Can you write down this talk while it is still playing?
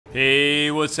Hey,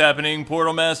 what's happening,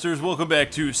 Portal Masters? Welcome back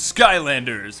to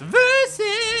Skylanders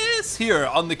versus here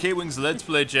on the Kwing's Let's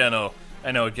Play channel.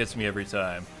 I know it gets me every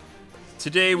time.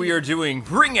 Today we are doing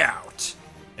Ring Out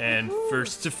and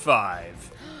first to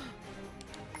 5.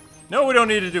 No, we don't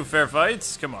need to do fair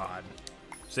fights. Come on,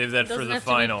 save that for the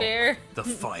final. The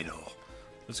final.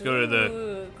 Let's go to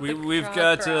the. We've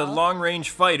got long range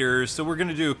fighters, so we're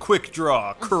gonna do a quick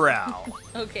draw corral.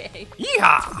 Okay.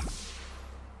 Yeehaw!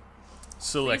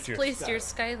 Select your place your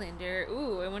Skylander.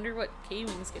 Ooh, I wonder what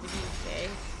Kwing's gonna be today.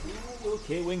 What will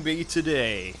Kwing be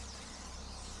today?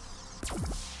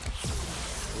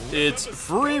 It's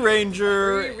Free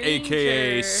Ranger,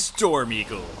 aka Storm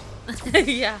Eagle.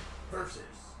 Yeah.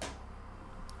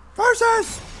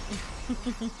 Versus!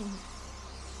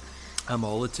 I'm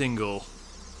all a tingle.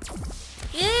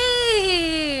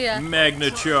 Yay! Magna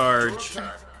charge.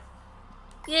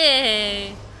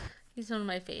 Yay! He's one of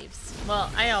my faves. Well,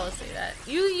 I always say that.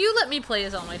 You let me play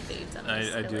as all my faves.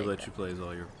 I do let you play as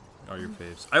all your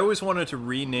faves. I always wanted to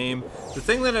rename. The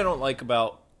thing that I don't like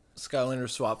about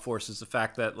SkylandersSwap Force is the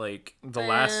fact that like the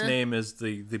last name is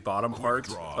the bottom part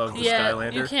of the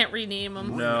Skylander. You can't rename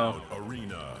them. No,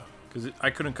 because I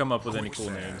couldn't come up with any cool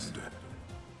names.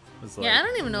 Like, yeah, I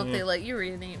don't even know if they let you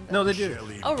rename them. No, they do.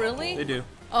 Oh, really? They do.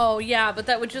 Oh, yeah, but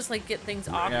that would just like get things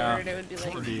awkward. Yeah. It would be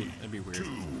like. That'd be weird. 2,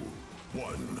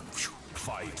 1,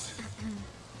 fight.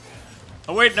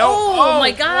 Oh wait, no! Oh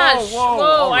my gosh! Whoa!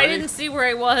 I already? didn't see where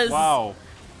I was. Wow.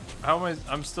 How am I?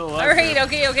 I'm still alive. All right,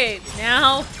 here. okay.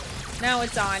 Now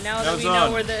it's on. Now that we know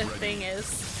where the thing is.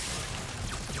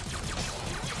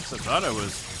 I thought I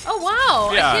was. Oh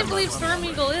wow! Yeah, I can't believe Storm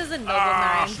Eagle is in level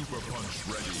 9. Super punch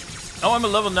ready. Oh, I'm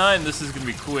at level 9. This is gonna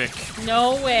be quick.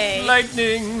 No way.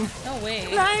 Lightning. No way.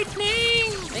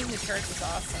 Lightning. Magna charge is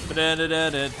awesome. I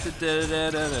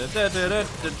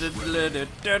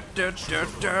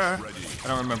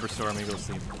don't remember Storm Eagle's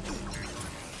theme.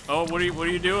 Oh, what are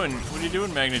you doing? What are you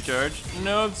doing, Magna Charge?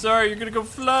 No, I'm sorry. You're gonna go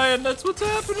flying. That's what's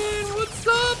happening. What's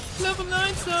up? Level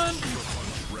 9, son.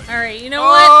 All right, you know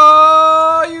what?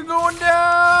 Oh, you're going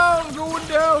down. Going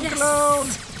down, Yes. clown.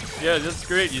 Yeah, that's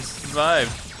great. You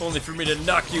survived. Only for me to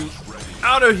knock you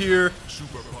out of here.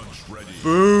 Super punch ready.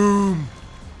 Boom.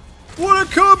 What a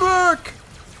comeback.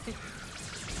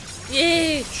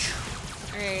 Yay!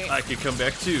 All right. I could come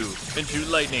back too and shoot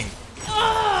lightning.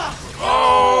 Ah!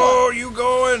 Oh, you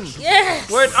going? Yes.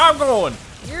 Wait, I'm going.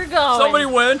 You're going. Somebody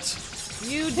went.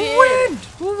 You Who did. went?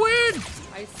 Who went?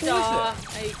 I saw.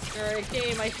 I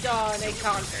came. I saw, and I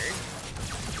conquered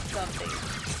something.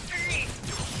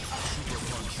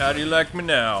 How do you like me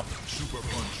now? Super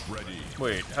punch ready.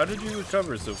 Wait, how did you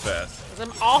recover so fast? 'Cause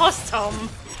I'm awesome.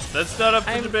 That's not up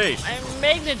for debate. I'm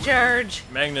Magna charge.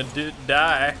 Magna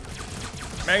die.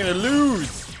 Magna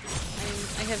lose.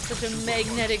 I have such a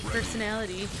magnetic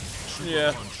personality.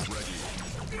 Yeah. Punch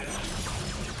ready.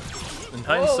 In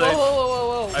hindsight,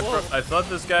 Whoa. I thought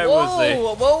this guy was a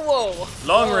Whoa.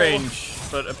 long range,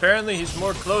 but apparently he's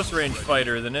more close range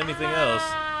fighter than anything else.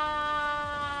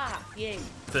 Ah, yay.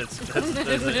 That's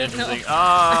interesting.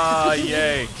 Ah,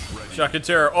 yay. Shock and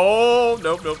terror. Oh,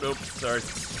 nope. Sorry.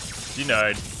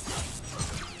 Denied.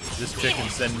 This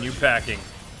chicken's sending you packing.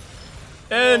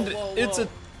 And Whoa. it's a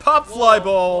pop fly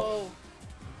ball. Whoa.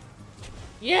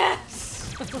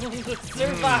 Yes!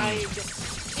 Survived.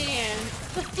 And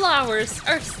the flowers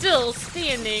are still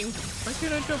standing. Why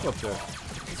can't I jump up there?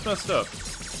 It's messed up.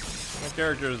 My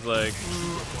character is like,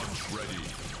 Punch ready.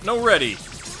 no ready.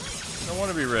 I don't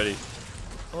want to be ready.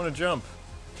 I want to jump.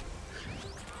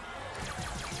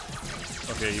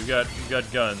 Okay, you got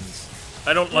guns.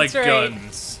 I don't like right.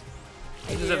 guns.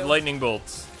 I just do. have lightning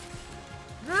bolts.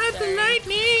 Ride the Sorry.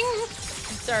 lightning!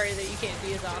 I'm sorry that you can't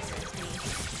be as awesome as me.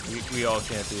 We all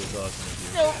can't be as awesome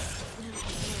as you. Nope.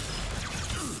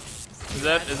 Is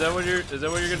that what you're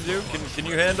gonna do? Can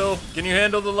you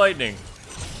handle the lightning?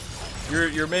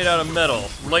 You're made out of metal.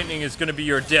 Lightning is gonna be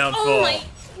your downfall. Oh my.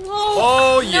 Whoa.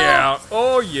 Oh No. yeah.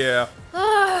 Oh yeah.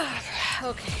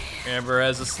 Okay. Amber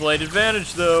has a slight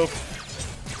advantage though.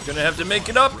 Gonna have to make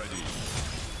it up.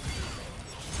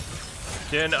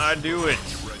 Can I do it?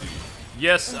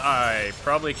 Yes, I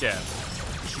probably can.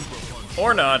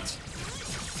 Or not.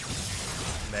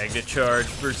 Magna Charge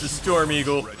versus Storm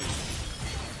Eagle.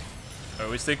 I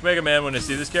always think Mega Man when I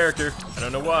see this character. I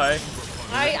don't know why.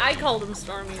 I called him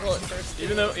Storm Eagle at first.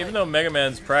 Even though Mega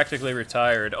Man's practically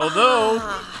retired. Although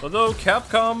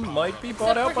Capcom might be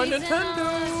bought out by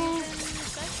Nintendo.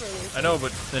 I know,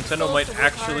 but Nintendo might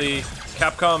actually.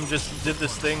 Capcom just did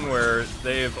this thing where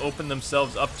they have opened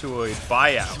themselves up to a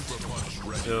buyout.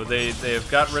 So they have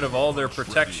got rid of all their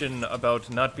protection about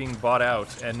not being bought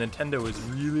out, and Nintendo is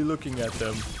really looking at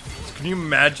them. It's Can you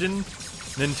imagine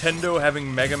Nintendo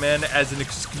having Mega Man as an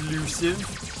exclusive?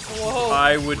 Whoa.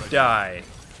 I would die.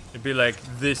 It'd be like,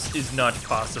 this is not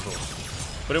possible.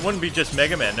 But it wouldn't be just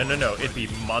Mega Man. No. It'd be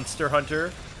Monster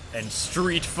Hunter and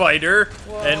Street Fighter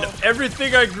and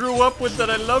everything I grew up with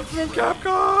that I loved from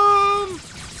Capcom.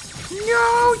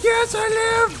 No, yes,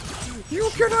 I live. You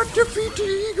cannot defeat the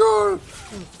eagle.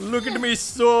 Look at me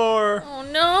soar. Oh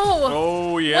no.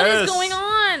 Oh yes. What is going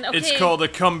on? Okay. It's called a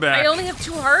comeback. I only have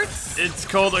 2 hearts? It's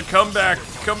called a comeback.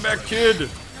 Comeback kid.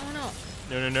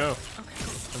 No. No. Okay.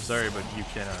 I'm sorry, but you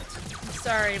cannot.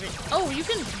 Sorry, but oh, you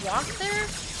can walk there?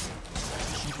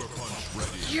 Super punch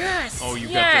ready. Yes. Oh, you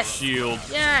got the shield.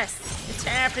 Yes. It's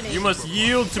happening. You must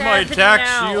yield to It's my happening attack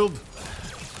now. shield.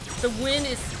 The win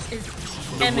is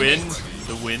The imminent.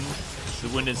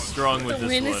 wind is strong with The this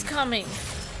win one. is coming.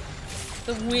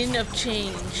 The win of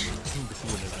change. The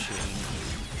wind of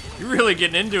change. You're really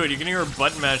getting into it. You can hear her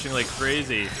button mashing like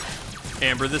crazy.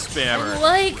 Amber the spammer.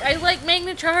 I like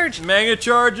Magna Charge. Magna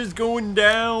Charge is going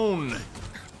down.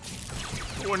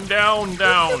 Going down.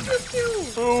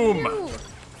 Boom.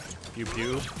 Pew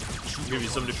pew. Give you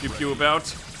something to pew pew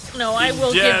about. No, I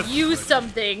will Death. give you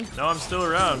something. No, I'm still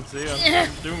around. See,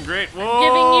 I'm doing great. Whoa.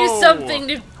 Giving you something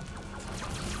to.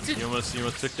 You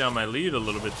almost took down my lead a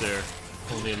little bit there.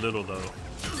 Only a little though.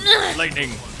 Lightning.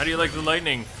 How do you like the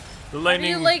lightning? The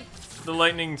lightning. How do you like? The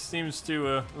lightning seems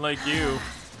to like you.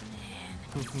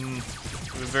 You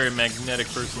have a very magnetic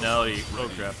personality. Oh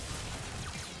crap.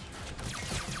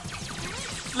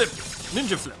 Flip.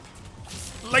 Ninja flip.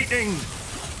 Lightning.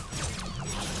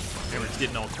 Amber's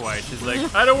getting all quiet. She's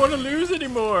like, I don't want to lose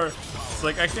anymore. It's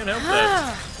like, I can't help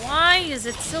that. Why is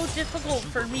it so difficult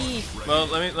for me? Well,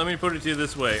 let me put it to you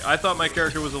this way. I thought my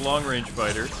character was a long-range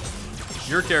fighter.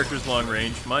 Your character's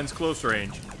long-range. Mine's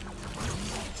close-range.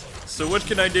 So what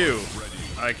can I do?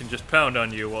 I can just pound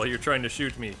on you while you're trying to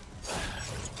shoot me.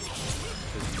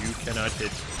 Because you cannot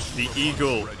hit the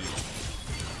eagle.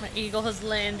 My eagle has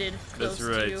landed close That's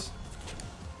right. to you.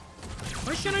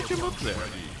 Why can't I jump up there?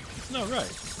 It's not right.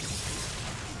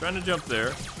 Trying to jump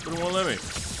there, but it won't let me.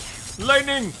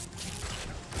 Lightning!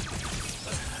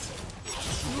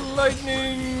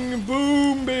 Lightning!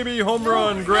 Boom, baby! Home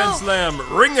run! Grand slam!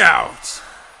 Ring out!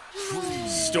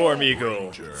 Storm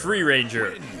Eagle, Free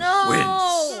Ranger, No!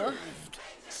 wins.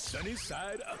 Sunny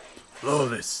side up.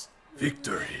 Flawless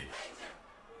victory.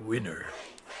 Winner.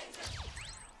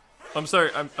 I'm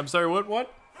sorry, I'm sorry,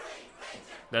 what?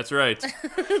 That's right.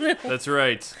 That's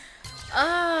right.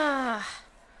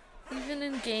 Even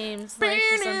in games, life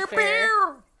is unfair.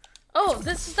 Oh,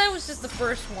 that was just the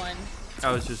first one.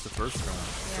 That was just the first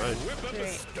round. Right.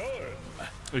 Great.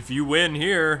 If you win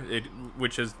here,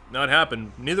 which has not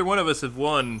happened, neither one of us have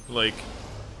won, like,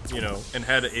 you know, and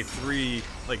had a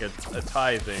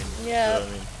tie thing. Yeah. So, I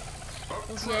mean,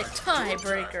 It's like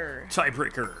tiebreaker.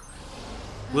 tiebreaker.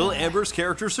 Will Amber's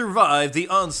character survive the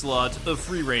onslaught of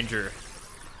Free Ranger?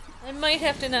 I might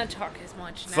have to not talk as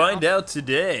much now. Find out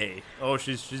today. Oh,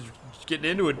 she's getting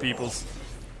into it, peoples.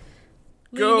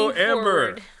 Go, Leaning Amber.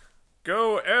 forward.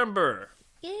 Go, Amber.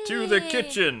 To the Yay.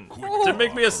 kitchen to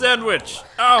make me a sandwich.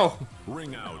 Ow.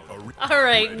 Ring out a All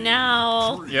right,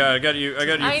 now. Yeah, I got you I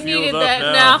fueled needed up that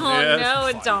now. now. Yes. Now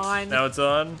it's on. Now it's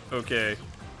on? Okay.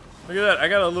 Look at that. I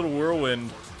got a little whirlwind.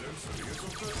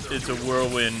 It's a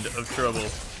whirlwind of trouble.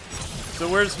 So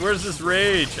where's this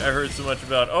rage I heard so much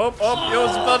about? Oh, yo,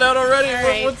 it's spelled out already. All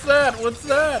right. What's that? What's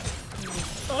that?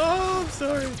 Oh, I'm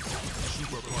sorry.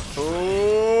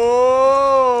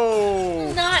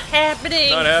 Oh! Not happening.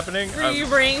 Not happening? Free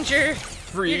Ranger.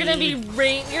 Free. You're gonna be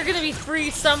free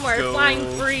somewhere, Go. flying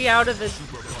free out of it.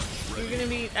 I'm gonna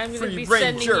Free be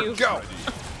sending Ranger, you. go!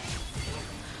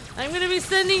 I'm gonna be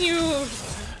sending you.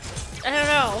 I don't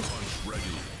know.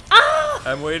 Ah!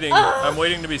 I'm waiting. I'm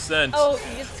waiting to be sent. Oh,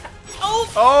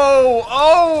 oh.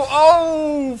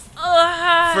 Oh!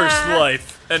 Ah. First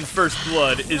life and first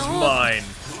blood is No. mine.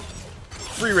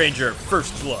 Free Ranger,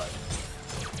 first blood.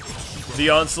 The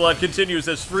onslaught continues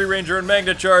as Free Ranger and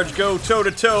Magna Charge go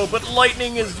toe-to-toe, but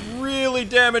lightning is really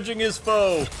damaging his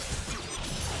foe.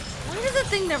 Why does the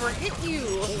thing never hit you?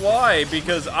 Why?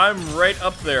 Because I'm right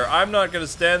up there. I'm not going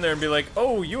to stand there and be like,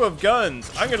 oh, you have guns.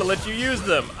 I'm going to let you use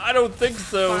them. I don't think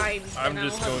so. Fine, I'm then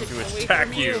just I'll going have to to go away attack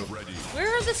from you.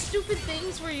 Where are the stupid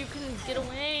things where you can get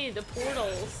away? The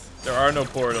portals. There are no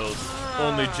portals,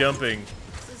 only jumping.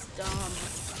 This is dumb.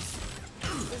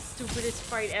 This is the stupidest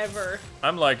fight ever.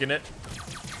 I'm liking it.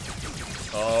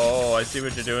 Oh, I see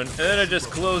what you're doing. And then I just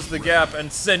close the gap and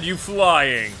send you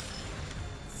flying.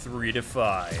 3 to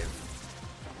 5.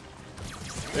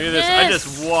 Look at this. I Yes.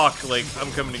 just walk like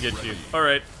I'm coming to get you. All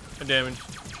right, a damage.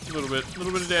 A little bit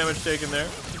of damage taken there.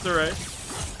 It's all right.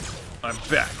 I'm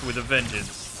back with a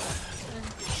vengeance.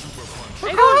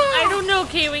 I don't know,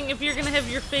 Kwing, if you're gonna have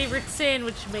your favorite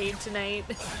sandwich made tonight.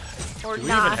 Or Do we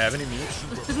not. even have any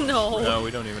meat? No. No,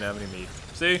 we don't even have any meat.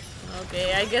 See?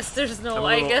 Okay, I guess there's no.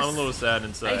 I'm a little sad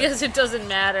inside. I guess it doesn't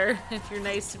matter if you're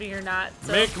nice to me or not.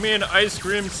 So. Make me an ice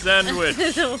cream sandwich.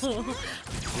 No.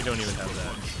 We don't even have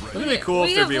that. Wouldn't it be cool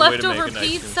if there'd be a way to make an ice cream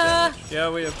pizza. sandwich? Yeah,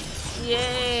 we have.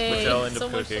 Yay! Which I'll end up so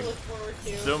much cooking. to look forward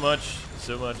to. So much,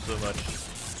 so much, so much.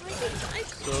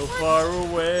 So What? far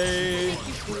away. Thank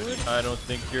you, food. I don't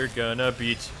think you're gonna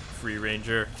beat Free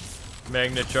Ranger.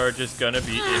 Magna Charge is gonna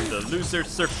be in the loser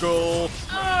circle.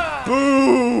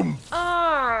 Boom!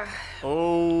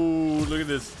 Oh, look at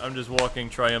this. I'm just walking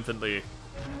triumphantly.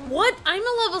 What? I'm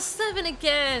a level 7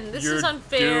 again. This Your is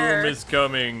unfair. doom is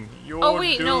coming. Your Oh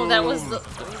wait, doom. no, that was the.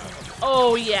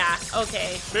 Oh yeah.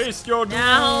 Okay. Face your doom.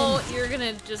 Now you're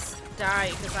gonna just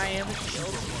die because I am a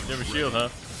shield. You have a shield, huh?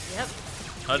 Yep.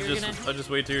 I'll just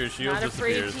wait till your shield Not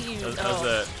afraid disappears. to use- How's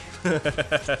oh.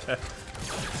 that?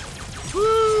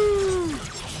 Woo!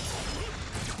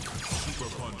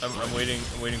 I'm waiting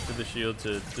for the shield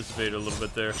to dissipate a little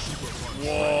bit there.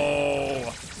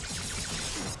 Whoa!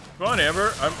 Come on,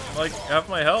 Amber. I'm like half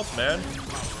my health, man.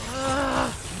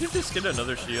 You just get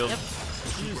another shield. Yep.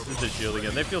 You just did the shield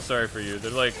again. They feel sorry for you. They're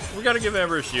like, we gotta give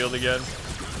Amber a shield again.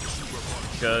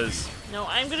 Because. No,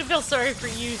 I'm gonna feel sorry for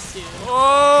you soon.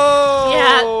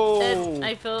 Oh! Yeah,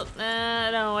 I feel.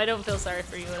 No, I don't feel sorry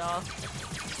for you at all.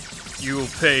 You'll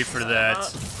pay for that.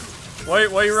 Why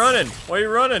you running? Why are you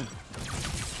running?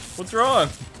 What's wrong?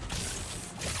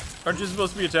 Aren't you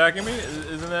supposed to be attacking me?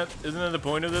 Isn't that the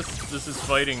point of this? This is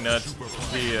fighting, not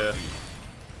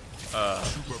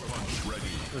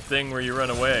the thing where you run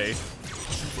away.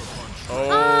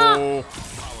 Oh,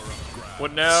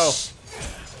 what now?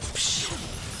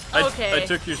 Okay. I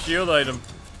took your shield item.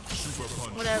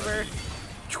 Whatever.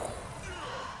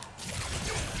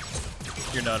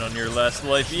 You're not on your last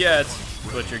life yet,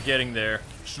 but you're getting there.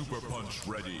 Super punch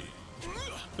ready.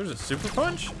 There's a super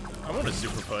punch? I want a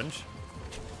super punch.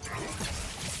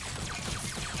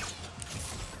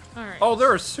 Alright. Oh,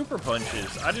 there are super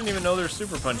punches. I didn't even know there's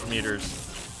super punch meters.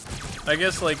 I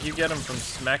guess, like, you get them from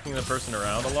smacking the person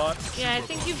around a lot. Yeah, I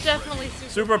think you've definitely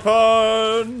Super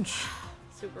punch!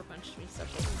 super punched me such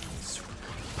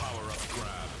Power up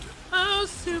grabbed. Oh,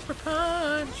 super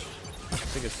punch! I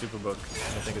think it's super book.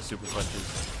 I think it's super punches.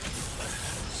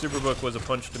 Super book was a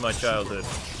punch to my childhood,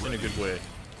 in a good way.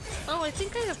 Oh, I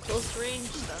think I have close range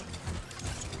stuff.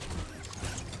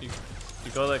 You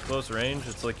call that close range?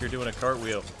 It's like you're doing a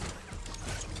cartwheel.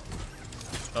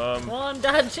 Well, I'm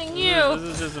dodging you. This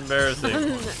is just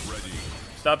embarrassing.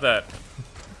 Stop that.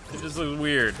 It just looks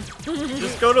weird.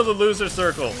 Just go to the loser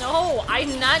circle. No,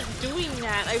 I'm not doing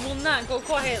that. I will not go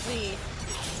quietly.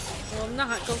 I will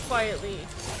not go quietly.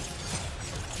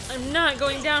 I'm not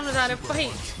going down without a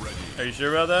fight. Are you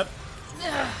sure about that?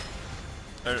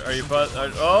 Are you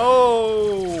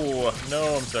oh!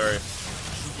 No, I'm sorry.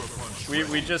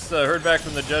 We just heard back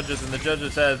from the judges, and the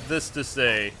judges had this to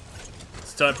say.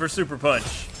 It's time for Super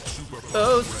Punch.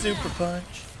 Oh, Super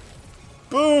Punch.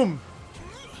 Boom!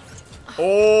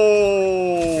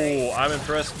 Oh! I'm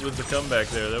impressed with the comeback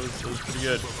there. That was pretty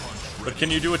good. But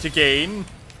can you do it again?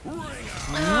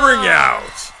 Ring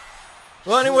out!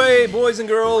 Well, anyway, boys and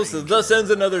girls, thus ends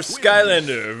another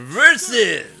Skylander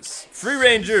versus Free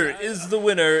Ranger is the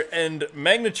winner, and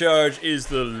Magna Charge is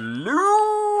the loser.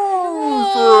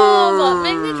 Oh,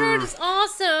 Magna Charge is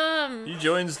awesome. He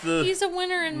joins the He's a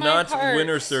winner in my not heart.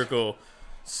 winner circle.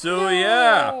 So No.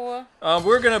 yeah,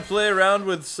 we're gonna play around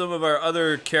with some of our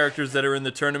other characters that are in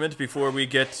the tournament before we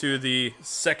get to the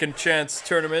second chance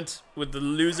tournament with the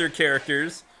loser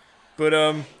characters. But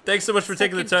thanks so much for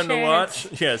taking the time to watch.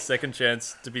 Yeah, second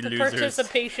chance to be The losers.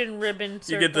 participation ribbon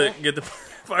circle. You get the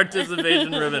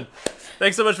participation ribbon.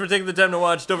 Thanks so much for taking the time to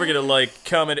watch. Don't forget to like,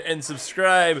 comment, and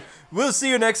subscribe. We'll see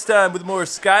you next time with more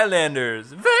Skylanders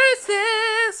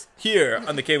versus here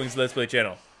on the Kwings Let's Play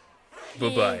channel.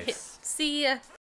 Bye bye. See ya.